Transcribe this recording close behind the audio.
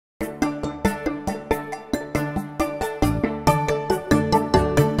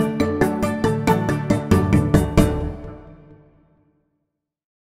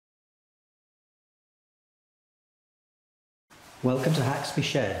Welcome to Haxby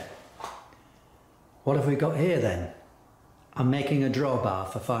Shed. What have we got here then? I'm making a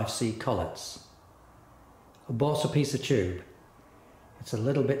drawbar for 5C collets. I bought a piece of tube. It's a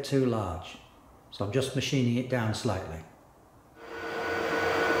little bit too large, so I'm just machining it down slightly.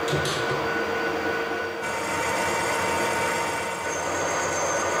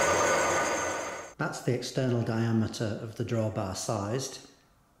 That's the external diameter of the drawbar sized.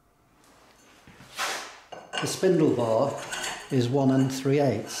 The spindle bore is 1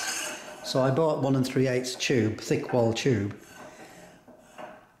 3/8. So I bought 1 3/8 tube, thick wall tube,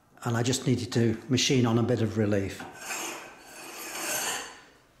 and I just needed to machine on a bit of relief.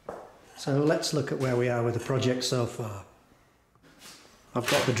 So let's look at where we are with the project so far. I've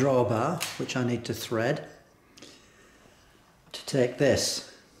got the drawbar, which I need to thread to take this.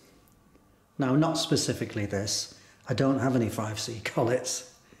 Now, not specifically this. I don't have any 5C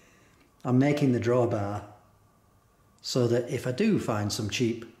collets. I'm making the drawbar so that if I do find some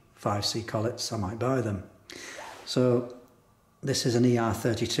cheap 5C collets, I might buy them. So this is an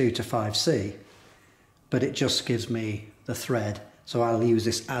ER32 to 5C, but it just gives me the thread, so I'll use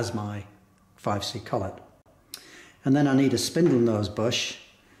this as my 5C collet. And then I need a spindle nose bush,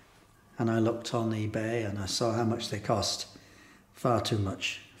 and I looked on eBay and I saw how much they cost. Far too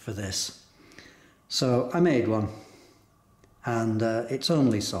much for this. So I made one, and it's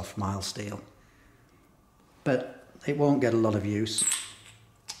only soft mild steel, but it won't get a lot of use.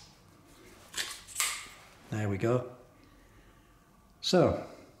 There we go. So,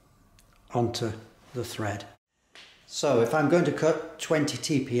 onto the thread. So if I'm going to cut 20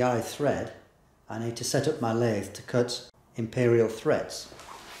 TPI thread, I need to set up my lathe to cut imperial threads.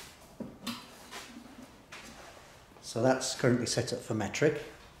 So that's currently set up for metric.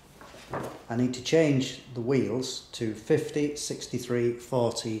 I need to change the wheels to 50, 63,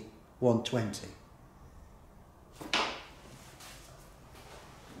 40, 120.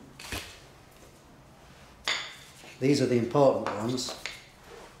 These are the important ones,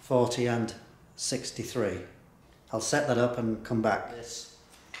 40 and 63. I'll set that up and come back.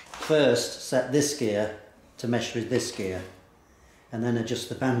 First, set this gear to mesh with this gear, and then adjust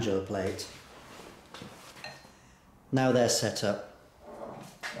the banjo plate. Now they're set up.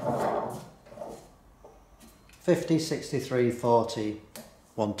 50, 63, 40,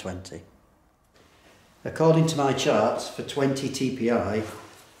 120. According to my charts, for 20 TPI,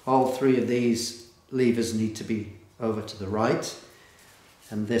 all three of these levers need to be over to the right,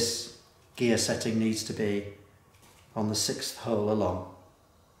 and this gear setting needs to be on the 6th hole along.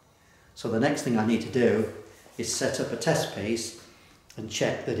 So the next thing I need to do is set up a test piece and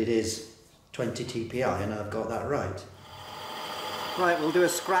check that it is 20 TPI and I've got that right. Right, we'll do a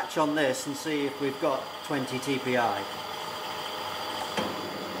scratch on this and see if we've got 20 TPI.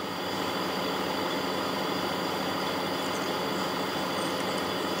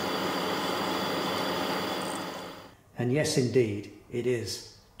 And yes, indeed, it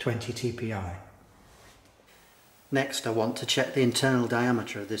is 20 TPI. Next, I want to check the internal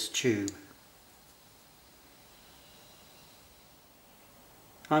diameter of this tube.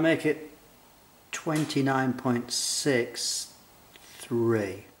 I make it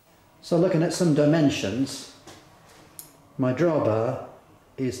 29.63. So looking at some dimensions, my drawbar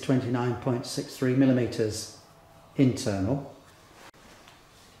is 29.63 millimeters internal.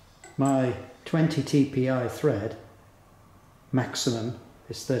 My 20 TPI thread maximum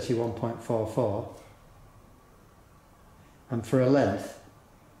is 31.44, and for a length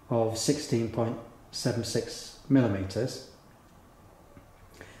of 16.76 millimeters,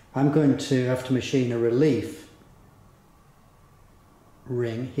 I'm going to have to machine a relief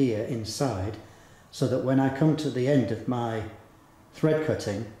ring here inside, so that when I come to the end of my thread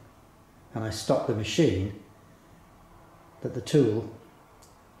cutting and I stop the machine, that the tool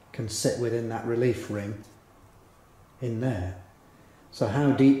can sit within that relief ring in there. So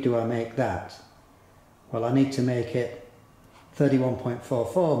how deep do I make that? Well, I need to make it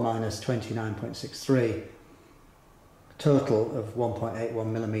 31.44 minus 29.63, a total of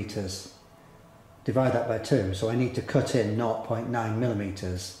 1.81 millimeters. Divide that by 2, so I need to cut in 0.9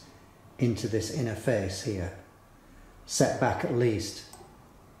 millimeters into this inner face here. Set back at least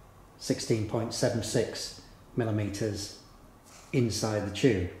 16.76 millimeters inside the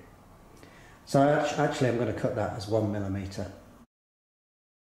tube. So actually I'm going to cut that as 1 millimeter.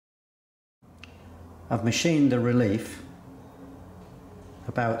 I've machined the relief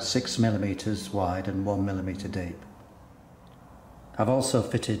about 6 millimeters wide and 1 millimeter deep. I've also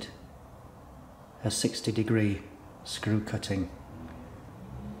fitted a 60-degree screw cutting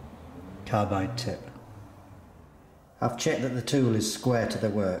carbide tip. I've checked that the tool is square to the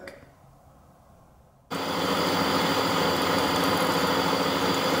work.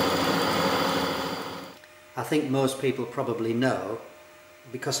 think most people probably know,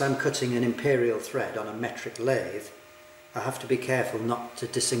 because I'm cutting an imperial thread on a metric lathe, I have to be careful not to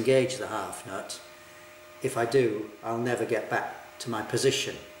disengage the half nut. If I do, I'll never get back to my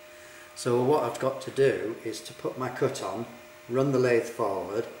position. So what I've got to do is to put my cut on, run the lathe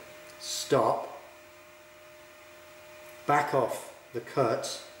forward, stop, back off the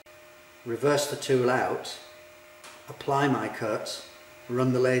cut, reverse the tool out, apply my cut,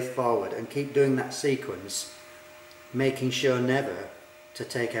 run the lathe forward, and keep doing that sequence, making sure never to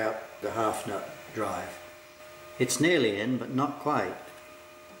take out the half nut drive. It's nearly in, but not quite.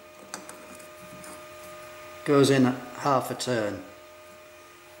 Goes in at half a turn.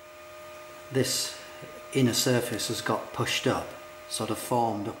 This inner surface has got pushed up, sort of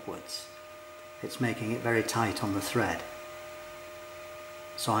formed upwards. It's making it very tight on the thread.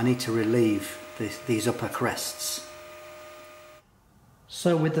 So I need to relieve these upper crests.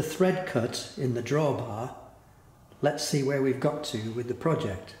 So with the thread cut in the drawbar, let's see where we've got to with the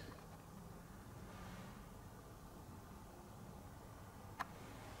project.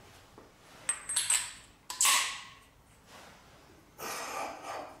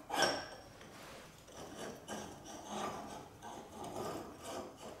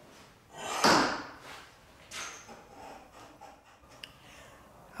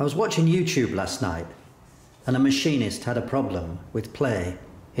 I was watching YouTube last night and a machinist had a problem with play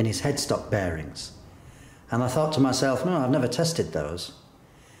in his headstock bearings. And I thought to myself, no, I've never tested those.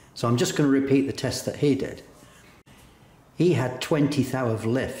 So I'm just going to repeat the test that he did. He had 20 thou of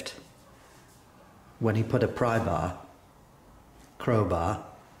lift when he put a pry bar, crowbar,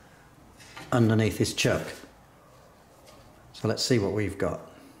 underneath his chuck. So let's see what we've got.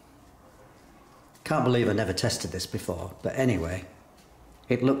 Can't believe I never tested this before, but anyway,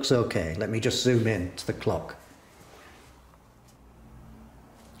 it looks okay. Let me just zoom in to the clock.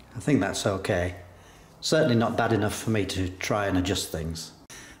 I think that's okay. Certainly not bad enough for me to try and adjust things.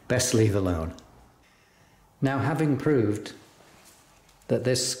 Best leave alone. Now, having proved that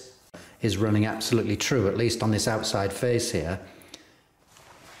this is running absolutely true, at least on this outside face here,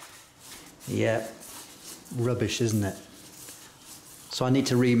 yeah, rubbish, isn't it? So I need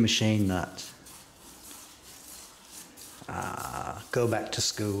to remachine that. Go back to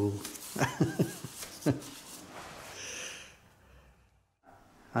school.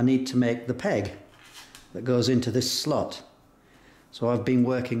 I need to make the peg that goes into this slot. So I've been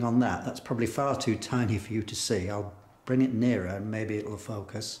working on that. That's probably far too tiny for you to see. I'll bring it nearer and maybe it'll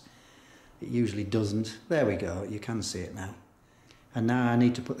focus. It usually doesn't. There we go, you can see it now. And now I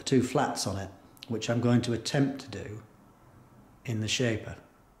need to put the two flats on it, which I'm going to attempt to do in the shaper.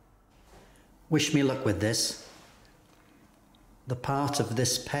 Wish me luck with this. The part of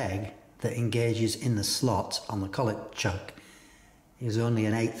this peg that engages in the slot on the collet chuck is only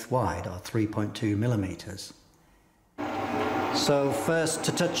 1/8 wide, or 3.2 millimeters. So first,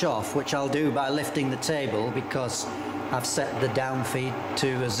 to touch off, which I'll do by lifting the table because I've set the down feed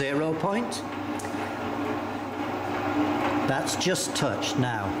to a 0 point. That's just touched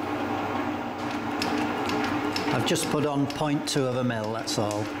now. I've just put on 0.2 of a mil, that's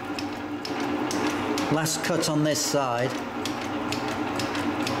all. Last cut on this side.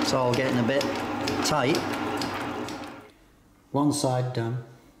 It's all getting a bit tight. One side done.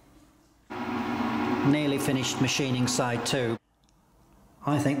 Nearly finished machining side 2.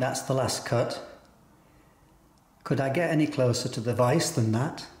 I think that's the last cut. Could I get any closer to the vise than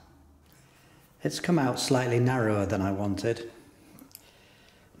that? It's come out slightly narrower than I wanted.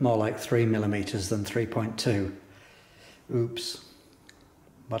 More like 3 millimeters than 3.2. Oops.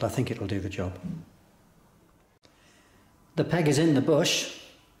 But I think it'll do the job. The peg is in the bush.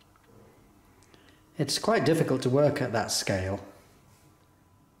 It's quite difficult to work at that scale.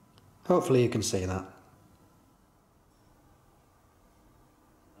 Hopefully you can see that.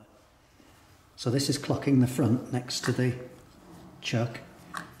 So this is clocking the front next to the chuck.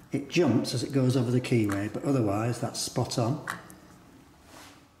 It jumps as it goes over the keyway, but otherwise that's spot on.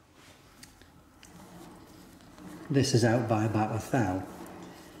 This is out by about 1 thou,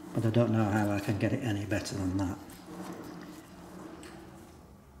 but I don't know how I can get it any better than that.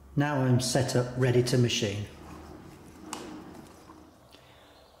 Now I'm set up, ready to machine.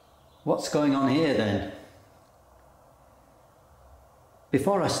 What's going on here then?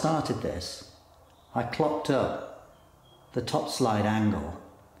 Before I started this, I clocked up the top slide angle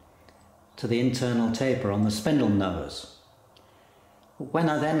to the internal taper on the spindle nose. When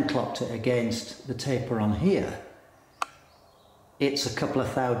I then clocked it against the taper on here, it's a couple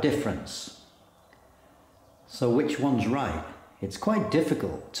of thou difference. So which one's right? It's quite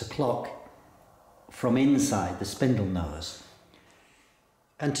difficult to clock from inside the spindle nose.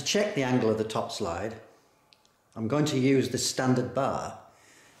 And to check the angle of the top slide, I'm going to use this standard bar,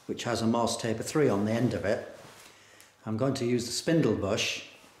 which has a Morse taper 3 on the end of it. I'm going to use the spindle bush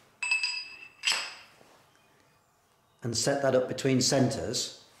and set that up between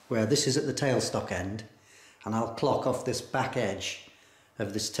centres, where this is at the tailstock end, and I'll clock off this back edge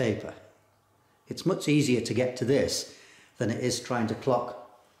of this taper. It's much easier to get to this than it is trying to clock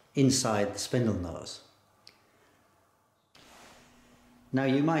inside the spindle nose. Now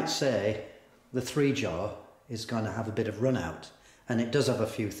you might say the 3-jaw is going to have a bit of run out, and it does have a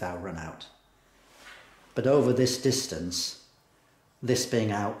few thou run out. But over this distance, this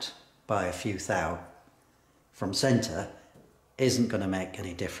being out by a few thou from centre isn't going to make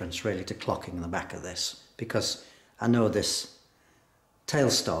any difference really to clocking the back of this, because I know this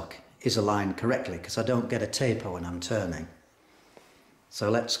tailstock is aligned correctly because I don't get a taper when I'm turning. So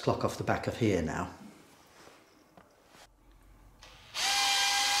let's clock off the back of here now.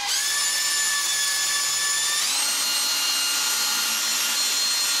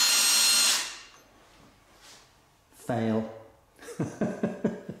 Fail.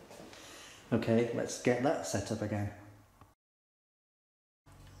 Okay, let's get that set up again.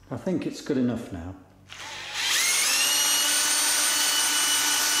 I think it's good enough now.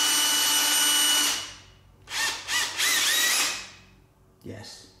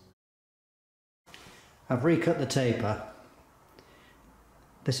 Yes. I've recut the taper.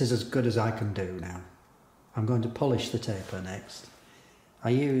 This is as good as I can do now. I'm going to polish the taper next.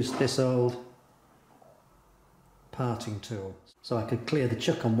 I used this old parting tool so I could clear the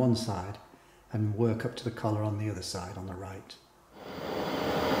chuck on one side and work up to the collar on the other side on the right.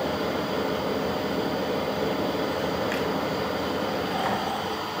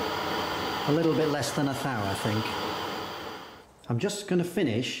 A little bit less than a thou, I think. I'm just going to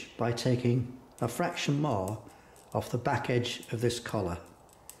finish by taking a fraction more off the back edge of this collar.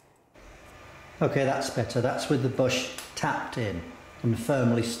 Okay, that's better. That's with the bush tapped in and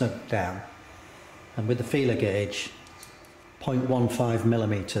firmly snugged down, and with the feeler gauge 0.15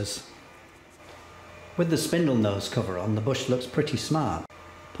 millimeters. With the spindle nose cover on, the bush looks pretty smart.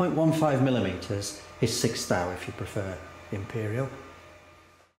 0.15 millimeters is 6 thou if you prefer imperial.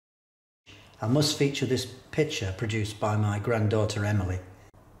 I must feature this picture produced by my granddaughter Emily,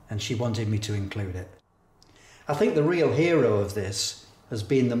 and she wanted me to include it. I think the real hero of this has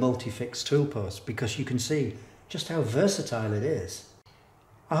been the multi-fix tool post, because you can see just how versatile it is.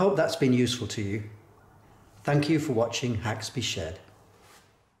 I hope that's been useful to you. Thank you for watching Haxby Shed.